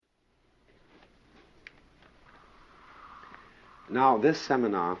Now, this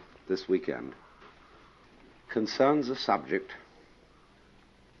seminar this weekend concerns a subject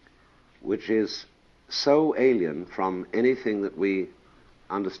which is so alien from anything that we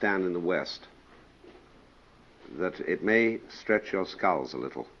understand in the West that it may stretch your skulls a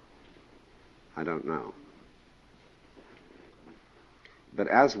little. I don't know. But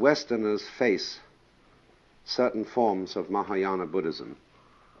as Westerners face certain forms of Mahayana Buddhism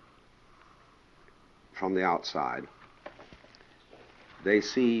from the outside, they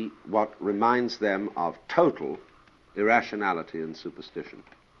see what reminds them of total irrationality and superstition.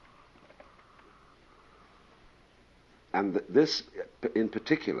 And this in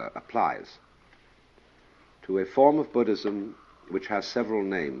particular applies to a form of Buddhism which has several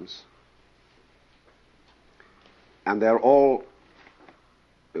names, and they're all,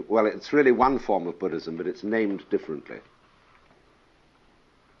 well, it's really one form of Buddhism, but it's named differently.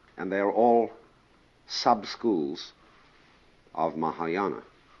 And they are all sub-schools of Mahayana.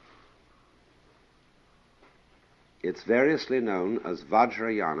 It's variously known as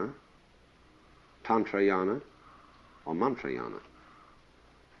Vajrayana, Tantrayana, or Mantrayana.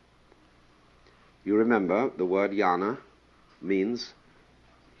 You remember the word yana means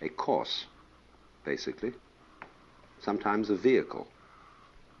a course, basically, sometimes a vehicle.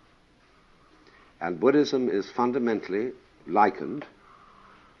 And Buddhism is fundamentally likened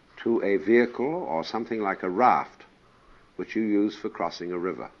to a vehicle or something like a raft which you use for crossing a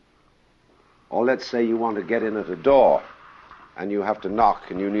river. Or let's say you want to get in at a door and you have to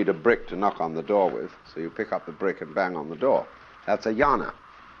knock and you need a brick to knock on the door with, so you pick up the brick and bang on the door. That's a yana.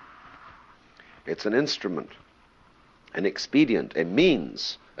 It's an instrument, an expedient, a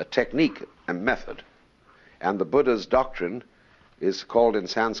means, a technique, a method. And the Buddha's doctrine is called in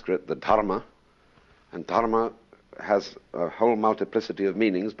Sanskrit the dharma, and dharma has a whole multiplicity of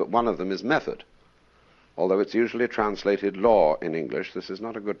meanings, but one of them is method. Although it's usually translated law in English, this is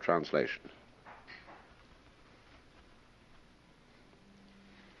not a good translation.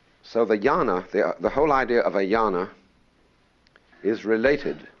 So the yana, the whole idea of a yana is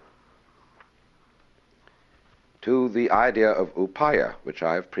related to the idea of upaya, which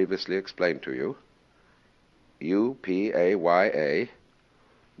I have previously explained to you. U-P-A-Y-A,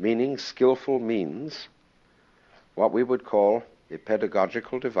 meaning skillful means, what we would call a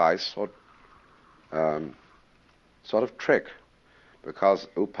pedagogical device or sort of trick, because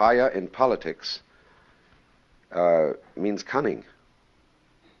upaya in politics means cunning.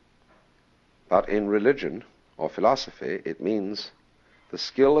 But in religion or philosophy, it means the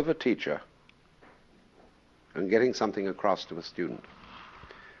skill of a teacher in getting something across to a student.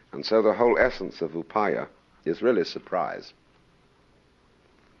 And so the whole essence of upaya is really surprise.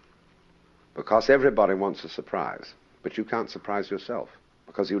 Because everybody wants a surprise, but you can't surprise yourself,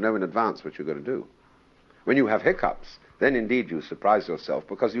 because you know in advance what you're going to do. When you have hiccups, then indeed you surprise yourself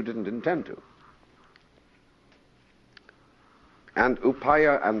because you didn't intend to. And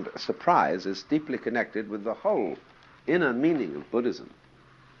upaya and surprise is deeply connected with the whole inner meaning of Buddhism.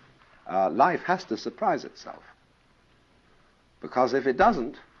 Life has to surprise itself. Because if it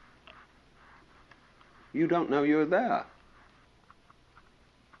doesn't, you don't know you're there.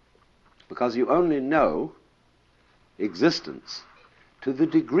 Because you only know existence to the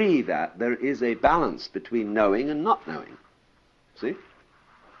degree that there is a balance between knowing and not knowing. See?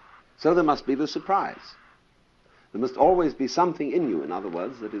 So there must be the surprise. There must always be something in you, in other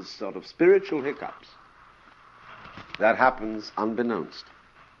words, that is sort of spiritual hiccups. That happens unbeknownst.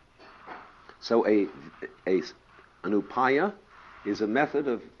 So an upaya is a method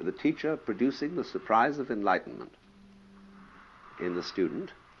of the teacher producing the surprise of enlightenment in the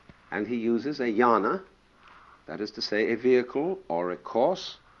student, and he uses a yana, that is to say a vehicle or a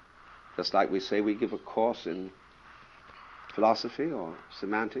course, just like we say we give a course in philosophy or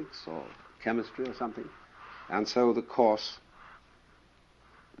semantics or chemistry or something. And so the course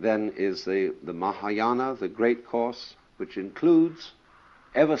then is the Mahayana, the great course, which includes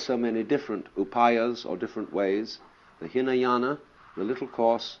ever so many different upayas or different ways, the Hinayana, the little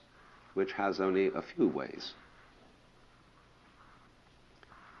course, which has only a few ways.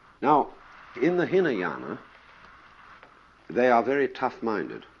 Now, in the Hinayana, they are very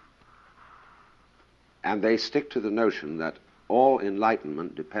tough-minded, and they stick to the notion that all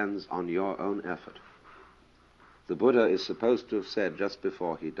enlightenment depends on your own effort. The Buddha is supposed to have said just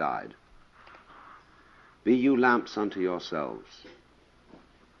before he died, "Be you lamps unto yourselves.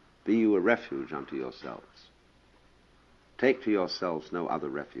 Be you a refuge unto yourselves. Take to yourselves no other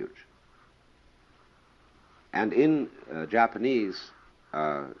refuge." And in Japanese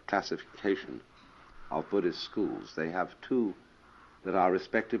classification of Buddhist schools, they have two that are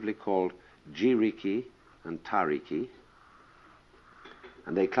respectively called Jiriki and Tariki.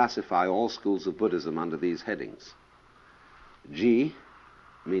 And they classify all schools of Buddhism under these headings. Ji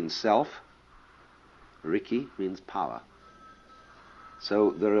means self, Riki means power.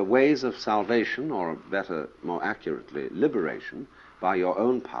 So there are ways of salvation, or better, more accurately, liberation, by your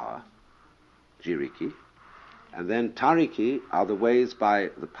own power, Jiriki. And then Tariki are the ways by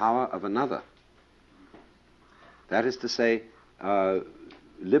the power of another. That is to say,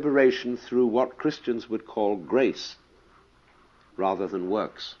 liberation through what Christians would call grace, rather than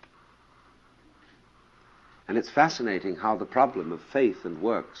works. And it's fascinating how the problem of faith and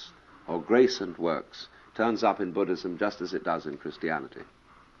works, or grace and works, turns up in Buddhism just as it does in Christianity.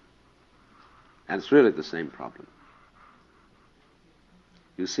 And it's really the same problem.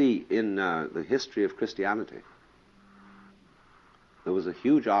 You see, in the history of Christianity, there was a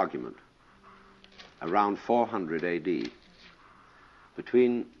huge argument around 400 AD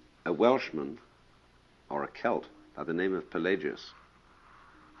between a Welshman, or a Celt, by the name of Pelagius,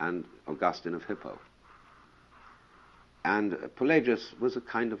 and Augustine of Hippo. And Pelagius was a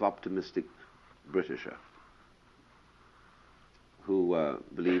kind of optimistic Britisher who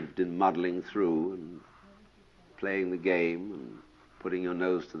believed in muddling through and playing the game and putting your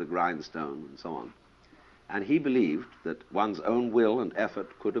nose to the grindstone and so on. And he believed that one's own will and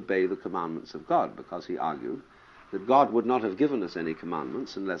effort could obey the commandments of God, because he argued that God would not have given us any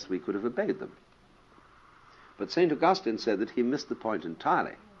commandments unless we could have obeyed them. But St. Augustine said that he missed the point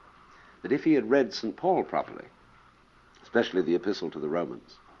entirely, that if he had read St. Paul properly, especially the Epistle to the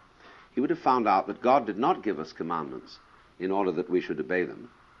Romans, he would have found out that God did not give us commandments in order that we should obey them,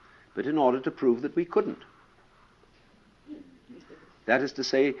 but in order to prove that we couldn't. That is to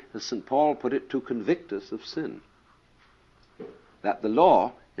say, as St. Paul put it, to convict us of sin. That the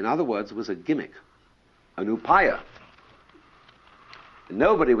law, in other words, was a gimmick, an upaya.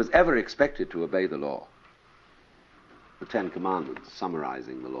 Nobody was ever expected to obey the law. The Ten Commandments,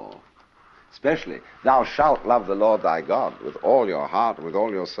 summarizing the law. Especially, thou shalt love the Lord thy God with all your heart, with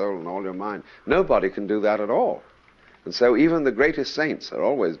all your soul, and all your mind. Nobody can do that at all. And so even the greatest saints are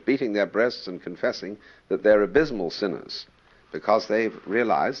always beating their breasts and confessing that they're abysmal sinners, because they've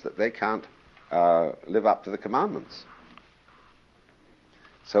realized that they can't live up to the commandments.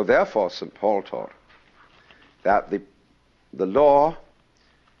 So therefore, St. Paul taught that the law,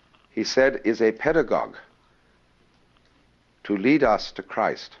 he said, is a pedagogue to lead us to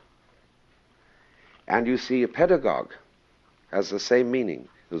Christ. And you see, a pedagogue has the same meaning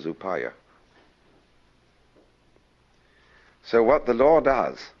as upaya. So what the law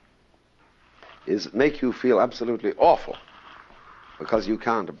does is make you feel absolutely awful because you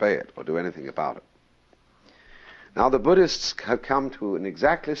can't obey it or do anything about it. Now the Buddhists have come to an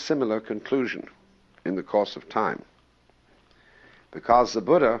exactly similar conclusion in the course of time, because the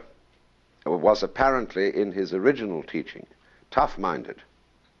Buddha was apparently, in his original teaching, tough-minded,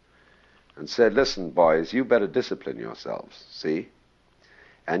 and said, listen, boys, you better discipline yourselves, see?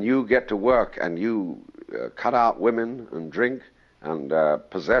 And you get to work and you cut out women and drink and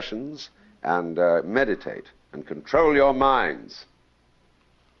possessions and meditate and control your minds.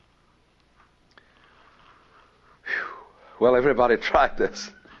 Whew. Well, everybody tried this.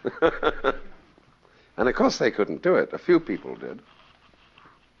 And of course they couldn't do it. A few people did.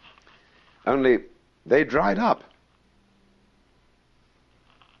 Only they dried up.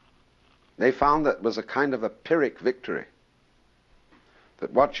 They found that it was a kind of a Pyrrhic victory.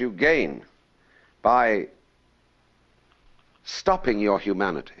 That what you gain by stopping your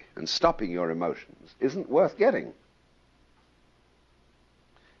humanity and stopping your emotions isn't worth getting.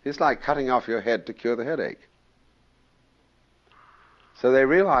 It's like cutting off your head to cure the headache. So they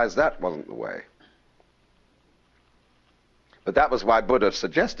realized that wasn't the way. But that was why Buddha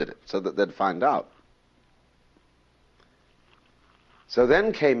suggested it, so that they'd find out. So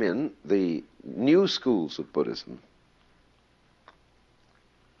then came in the new schools of Buddhism,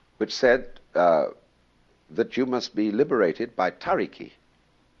 which said that you must be liberated by tariki.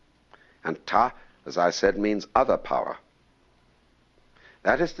 And ta, as I said, means other power.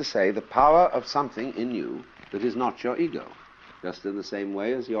 That is to say, the power of something in you that is not your ego, just in the same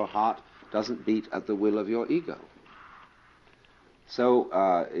way as your heart doesn't beat at the will of your ego. So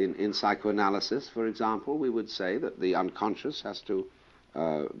in psychoanalysis, for example, we would say that the unconscious has to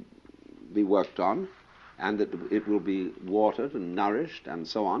be worked on, and that it will be watered and nourished and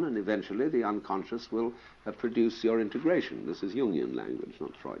so on, and eventually the unconscious will produce your integration. This is Jungian language,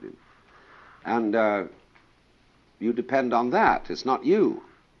 not Freudian. And you depend on that. It's not you.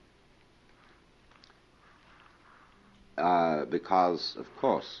 Because, of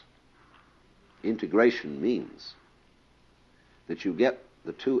course, integration means that you get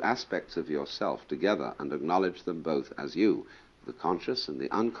the two aspects of yourself together and acknowledge them both as you. the conscious and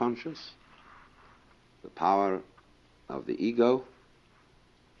the unconscious, the power of the ego,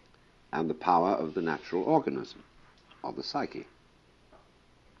 and the power of the natural organism, of the psyche.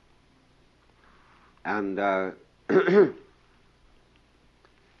 And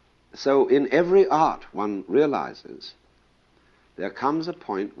so in every art one realizes there comes a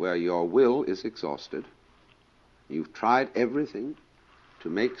point where your will is exhausted. You've tried everything to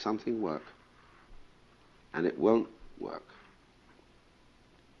make something work, and it won't work.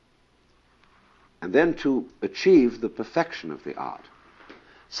 And then to achieve the perfection of the art,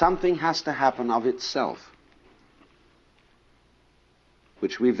 something has to happen of itself,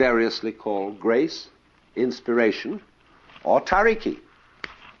 which we variously call grace, inspiration, or tariki.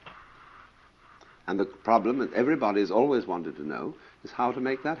 And the problem that everybody's always wanted to know is how to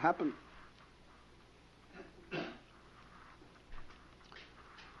make that happen.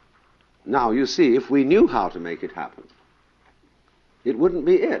 Now, you see, if we knew how to make it happen, it wouldn't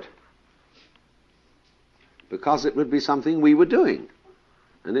be it. Because it would be something we were doing.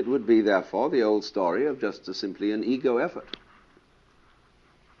 And it would be, therefore, the old story of just simply an ego effort.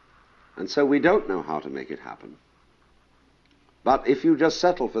 And so we don't know how to make it happen. But if you just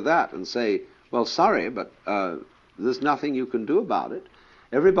settle for that and say, well, sorry, but there's nothing you can do about it,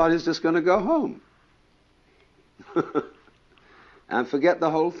 everybody's just going to go home. And forget the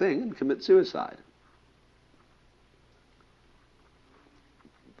whole thing and commit suicide.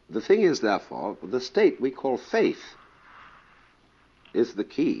 The thing is, therefore, the state we call faith is the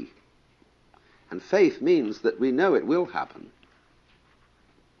key. And faith means that we know it will happen.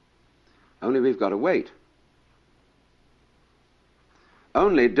 Only we've got to wait.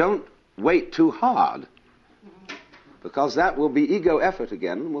 Only don't wait too hard, because that will be ego effort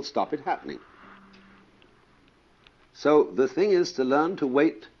again and will stop it happening. So the thing is to learn to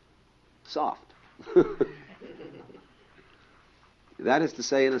wait soft. That is to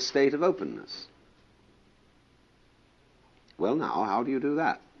say, in a state of openness. Well, now, how do you do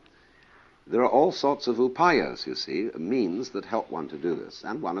that? There are all sorts of upayas, you see, means that help one to do this.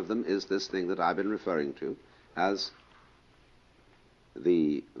 And one of them is this thing that I've been referring to as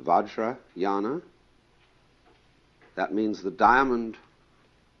the Vajrayana. That means the diamond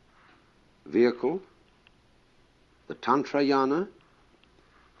vehicle. The Tantrayana.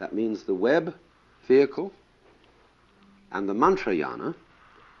 That means the web vehicle. And the Mantrayana,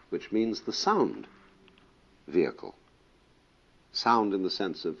 which means the sound vehicle. Sound in the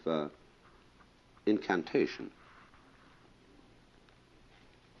sense of incantation.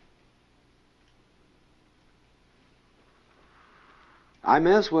 I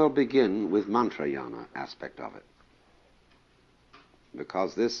may as well begin with Mantrayana aspect of it,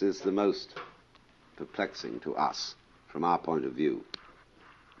 because this is the most perplexing to us from our point of view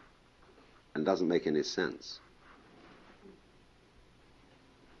and doesn't make any sense.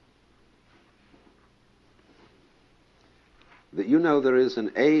 That you know there is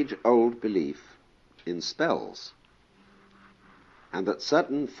an age-old belief in spells, and that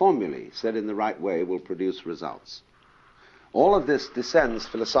certain formulae said in the right way will produce results. All of this descends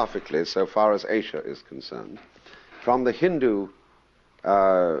philosophically, so far as Asia is concerned, from the Hindu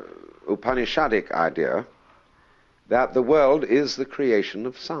Upanishadic idea that the world is the creation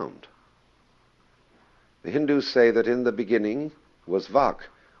of sound. The Hindus say that in the beginning was Vak,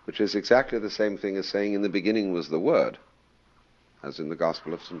 which is exactly the same thing as saying in the beginning was the Word, as in the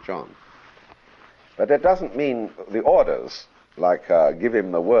Gospel of St. John. But it doesn't mean the orders, like give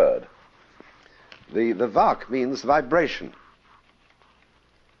him the word. The Vak means vibration.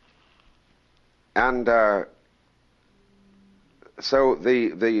 And so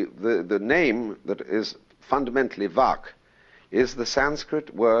the name that is fundamentally Vak is the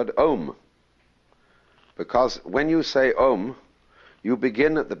Sanskrit word Om. Because when you say Om, you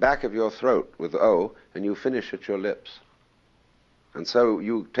begin at the back of your throat with O and you finish at your lips. And so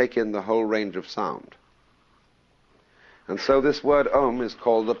you take in the whole range of sound. And so this word Om is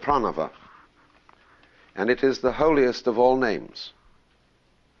called the Pranava. And it is the holiest of all names.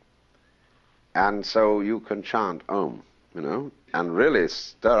 And so you can chant Om, and really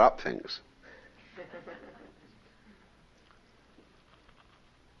stir up things.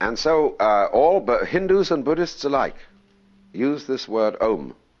 And so all but Hindus and Buddhists alike use this word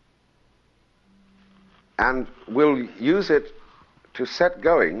Om. And will use it to set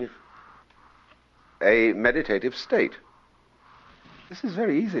going a meditative state. This is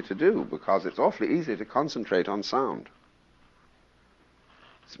very easy to do because it's awfully easy to concentrate on sound.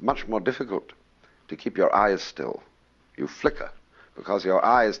 It's much more difficult to keep your eyes still. You flicker because your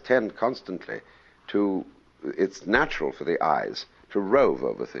eyes tend constantly to, it's natural for the eyes to rove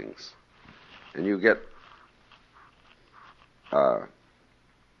over things. And you get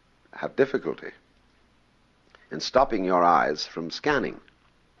have difficulty in stopping your eyes from scanning.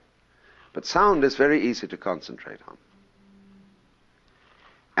 But sound is very easy to concentrate on.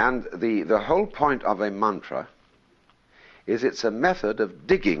 And the whole point of a mantra is it's a method of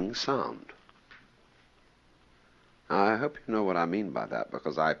digging sound. Now, I hope you know what I mean by that,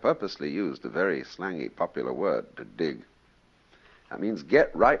 because I purposely used a very slangy, popular word, to dig. That means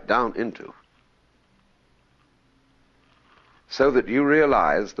get right down into. So that you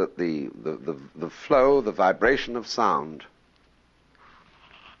realize that the flow, the vibration of sound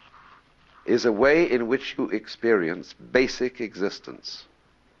is a way in which you experience basic existence,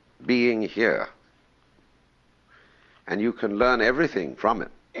 being here. And you can learn everything from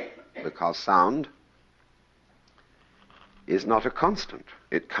it, because sound is not a constant.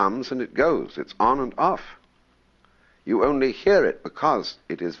 It comes and it goes. It's on and off. You only hear it because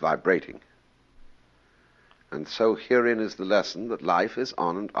it is vibrating. And so herein is the lesson that life is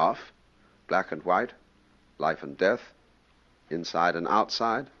on and off, black and white, life and death, inside and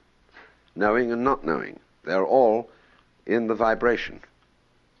outside, knowing and not knowing. They're all in the vibration.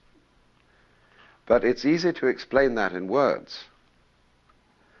 But it's easy to explain that in words.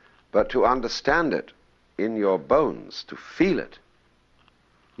 But to understand it in your bones, to feel it,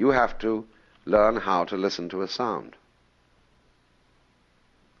 you have to learn how to listen to a sound.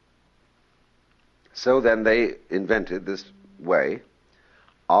 So then they invented this way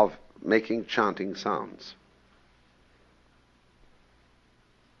of making chanting sounds.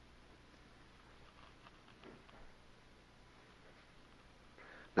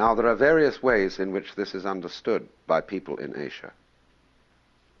 Now, there are various ways in which this is understood by people in Asia.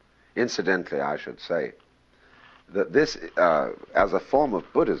 Incidentally, I should say that this, as a form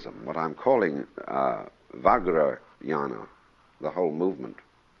of Buddhism, what I'm calling Vajrayana, the whole movement,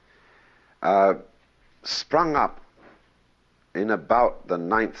 sprung up in about the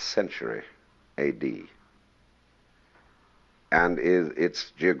 9th century A.D. And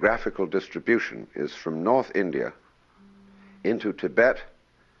its geographical distribution is from North India into Tibet,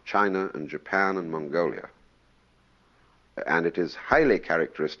 China and Japan and Mongolia. And it is highly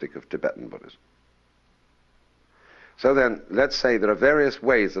characteristic of Tibetan Buddhism. So then, let's say there are various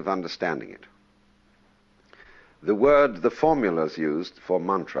ways of understanding it. The formulas used for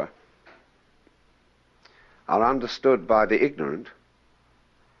mantra are understood by the ignorant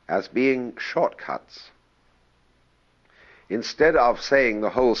as being shortcuts. Instead of saying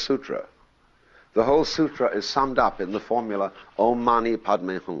the whole sutra is summed up in the formula Om Mani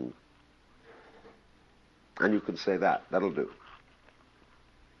Padme Hum. And you can say that. That'll do.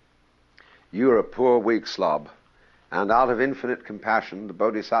 You're a poor, weak slob, and out of infinite compassion, the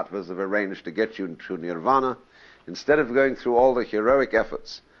bodhisattvas have arranged to get you to nirvana. Instead of going through all the heroic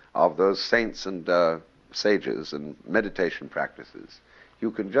efforts of those saints and sages and meditation practices,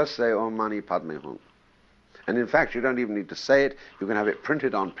 you can just say Om Mani Padme Hum. And in fact, you don't even need to say it. You can have it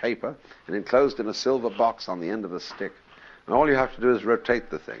printed on paper and enclosed in a silver box on the end of a stick. And all you have to do is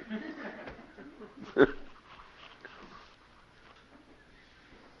rotate the thing.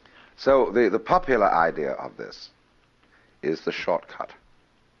 So the popular idea of this is the shortcut.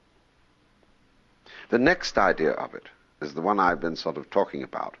 The next idea of it is the one I've been sort of talking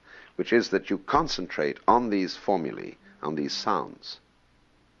about, which is that you concentrate on these formulae, on these sounds.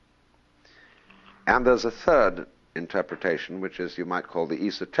 And there's a third interpretation, which is, you might call, the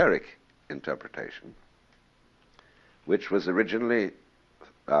esoteric interpretation, which was originally,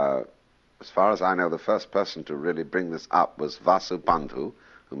 as far as I know, the first person to really bring this up was Vasubandhu,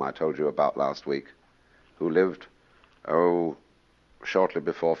 whom I told you about last week, who lived, shortly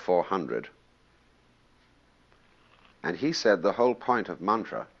before 400. And he said the whole point of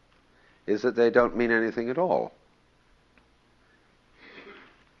mantra is that they don't mean anything at all,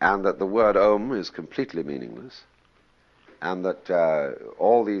 and that the word Om is completely meaningless, and that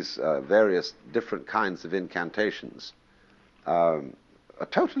all these various different kinds of incantations are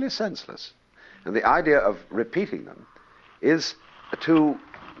totally senseless. And the idea of repeating them is to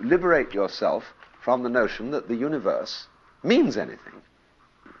liberate yourself from the notion that the universe means anything.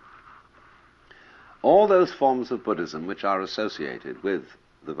 All those forms of Buddhism which are associated with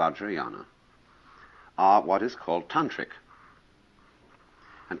the Vajrayana are what is called tantric.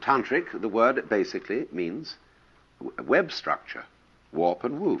 And tantric, the word basically means web structure, warp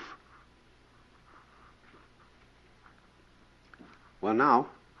and woof. Well now,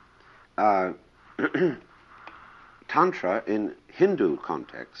 Tantra in Hindu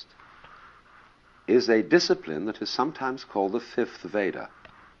context is a discipline that is sometimes called the fifth Veda.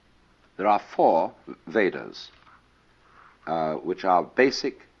 There are 4 Vedas, which are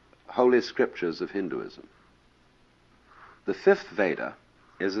basic holy scriptures of Hinduism. The fifth Veda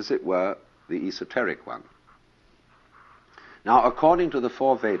is, as it were, the esoteric one. Now, according to the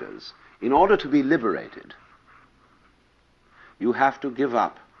four Vedas, in order to be liberated, you have to give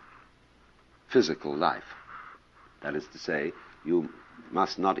up physical life. That is to say, you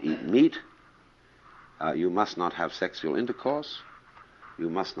must not eat meat, you must not have sexual intercourse, you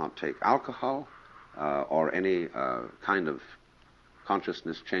must not take alcohol or any kind of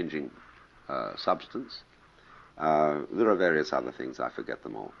consciousness-changing substance. There are various other things, I forget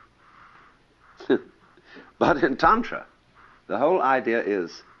them all. But in Tantra, the whole idea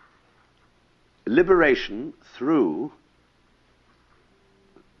is liberation through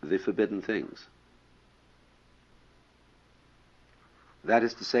the forbidden things. That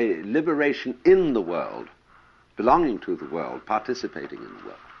is to say, liberation in the world, belonging to the world, participating in the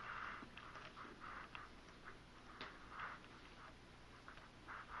world.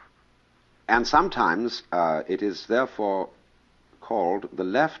 And sometimes it is therefore called the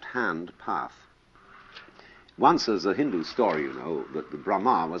left-hand path. Once, there's a Hindu story, you know, that the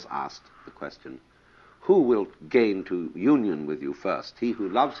Brahma was asked the question, who will gain to union with you first, he who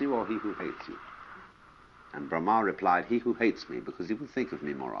loves you or he who hates you? And Brahma replied, he who hates me, because he will think of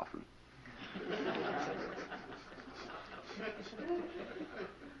me more often.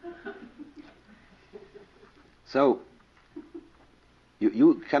 So,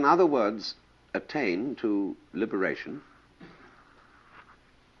 you can, in other words, attain to liberation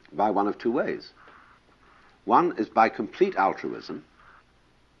by one of two ways. One is by complete altruism,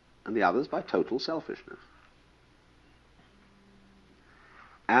 and the other is by total selfishness.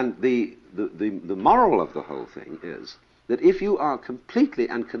 And the moral of the whole thing is that if you are completely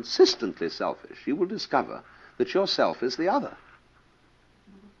and consistently selfish, you will discover that yourself is the other.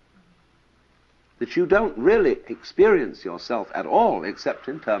 That you don't really experience yourself at all except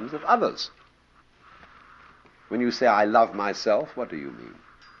in terms of others. When you say, I love myself, what do you mean?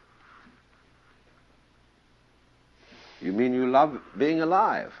 You mean you love being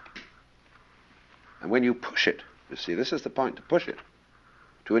alive. And when you push it, you see, this is the point, to push it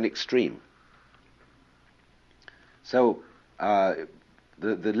to an extreme. So the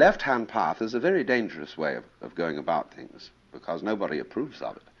left-hand path is a very dangerous way of going about things, because nobody approves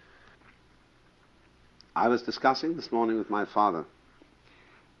of it. I was discussing this morning with my father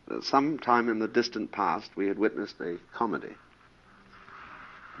that sometime in the distant past we had witnessed a comedy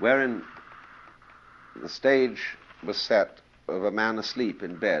wherein the stage was set of a man asleep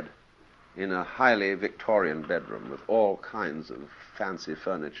in bed in a highly Victorian bedroom with all kinds of fancy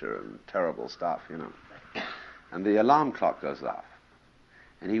furniture and terrible stuff, you know. And the alarm clock goes off.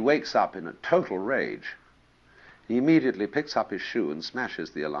 And he wakes up in a total rage. He immediately picks up his shoe and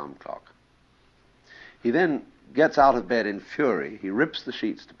smashes the alarm clock. He then gets out of bed in fury. He rips the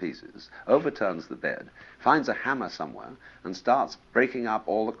sheets to pieces, overturns the bed, finds a hammer somewhere, and starts breaking up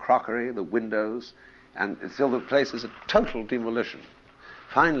all the crockery, the windows, and until the place is a total demolition.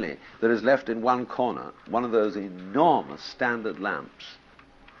 Finally, there is left in one corner one of those enormous standard lamps,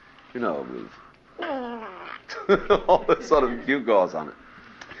 you know, with all the sort of gewgaws on it.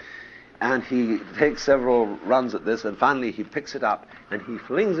 And he takes several runs at this, and finally he picks it up and he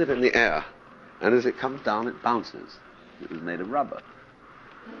flings it in the air. And as it comes down, it bounces. It was made of rubber.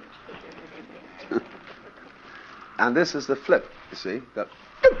 And this is the flip, you see.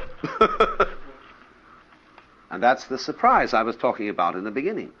 And that's the surprise I was talking about in the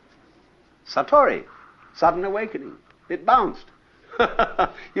beginning. Satori, sudden awakening. It bounced.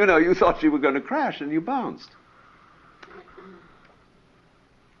 You know, you thought you were going to crash and you bounced.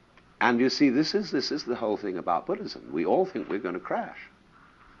 And you see, this is the whole thing about Buddhism. We all think we're going to crash.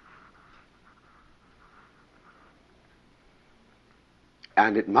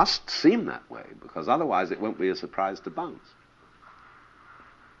 And it must seem that way, because otherwise it won't be a surprise to bounce.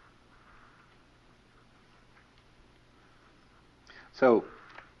 So,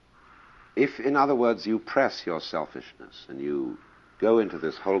 if, in other words, you press your selfishness and you go into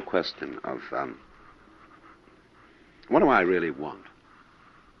this whole question of what do I really want?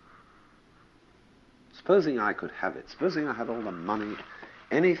 Supposing I could have it, supposing I had all the money,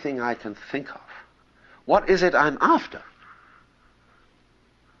 anything I can think of, what is it I'm after?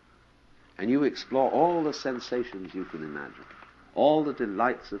 And you explore all the sensations you can imagine, all the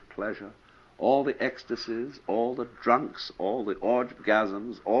delights of pleasure, all the ecstasies, all the drunks, all the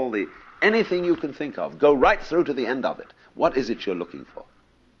orgasms, anything you can think of. Go right through to the end of it. What is it you're looking for?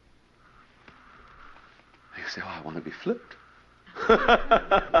 You say, I want to be flipped.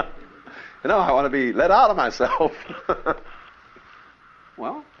 You know, I want to be let out of myself.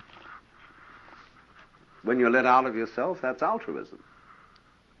 Well, when you're let out of yourself, that's altruism.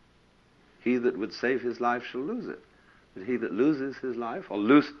 He that would save his life shall lose it. But he that loses his life, or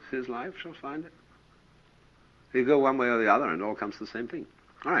looses his life, shall find it. You go one way or the other, and it all comes to the same thing.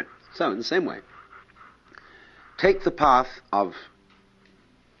 All right, so in the same way, take the path of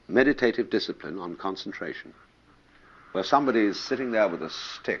meditative discipline on concentration, where somebody is sitting there with a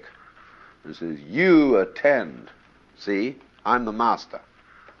stick and says, you attend. See, I'm the master.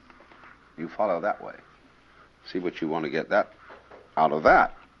 You follow that way. See what you want to get that out of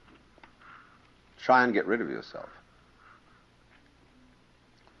that. Try and get rid of yourself.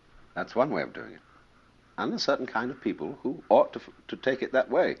 That's one way of doing it. And there's certain kind of people who ought to take it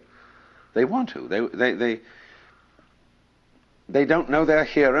that way. They want to. They don't know they're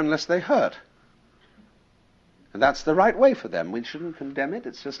here unless they hurt. And that's the right way for them. We shouldn't condemn it.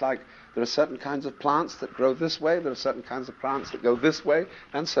 It's just like there are certain kinds of plants that grow this way, there are certain kinds of plants that go this way,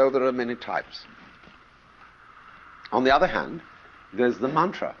 and so there are many types. On the other hand, there's the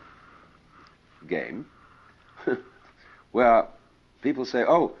mantra game, where people say,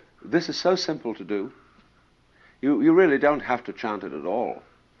 oh, this is so simple to do. You really don't have to chant it at all.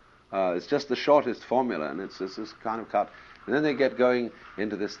 It's just the shortest formula, and it's this kind of cut. And then they get going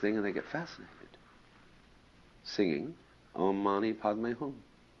into this thing, and they get fascinated. Singing Om Mani Padme Hum.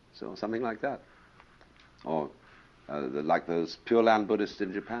 So something like that. Or like those Pure Land Buddhists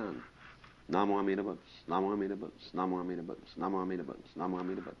in Japan. Namo Amida Butsu, Namo Amida Butsu, Namo Amida Butsu, Namo Amida Butsu, Namo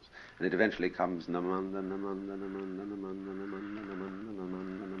Amida Butsu. And it eventually comes Namanda Namanda Namanda Namanda Namanda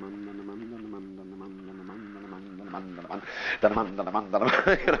Namanda Namanda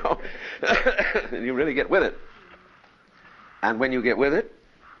Namanda, you know. And you really get with it. And when you get with it,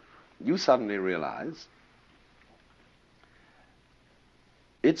 you suddenly realize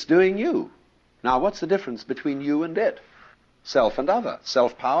it's doing you. Now, what's the difference between you and it? Self and other.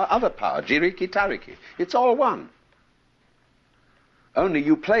 Self-power, other power. Jiriki, tariki. It's all one. Only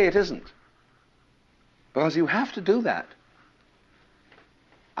you play it isn't. Because you have to do that.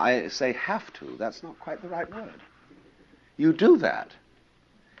 I say have to. That's not quite the right word. You do that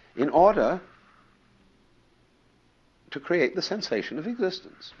in order to create the sensation of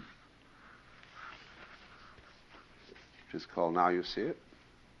existence, which is called now you see it,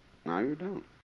 now you don't.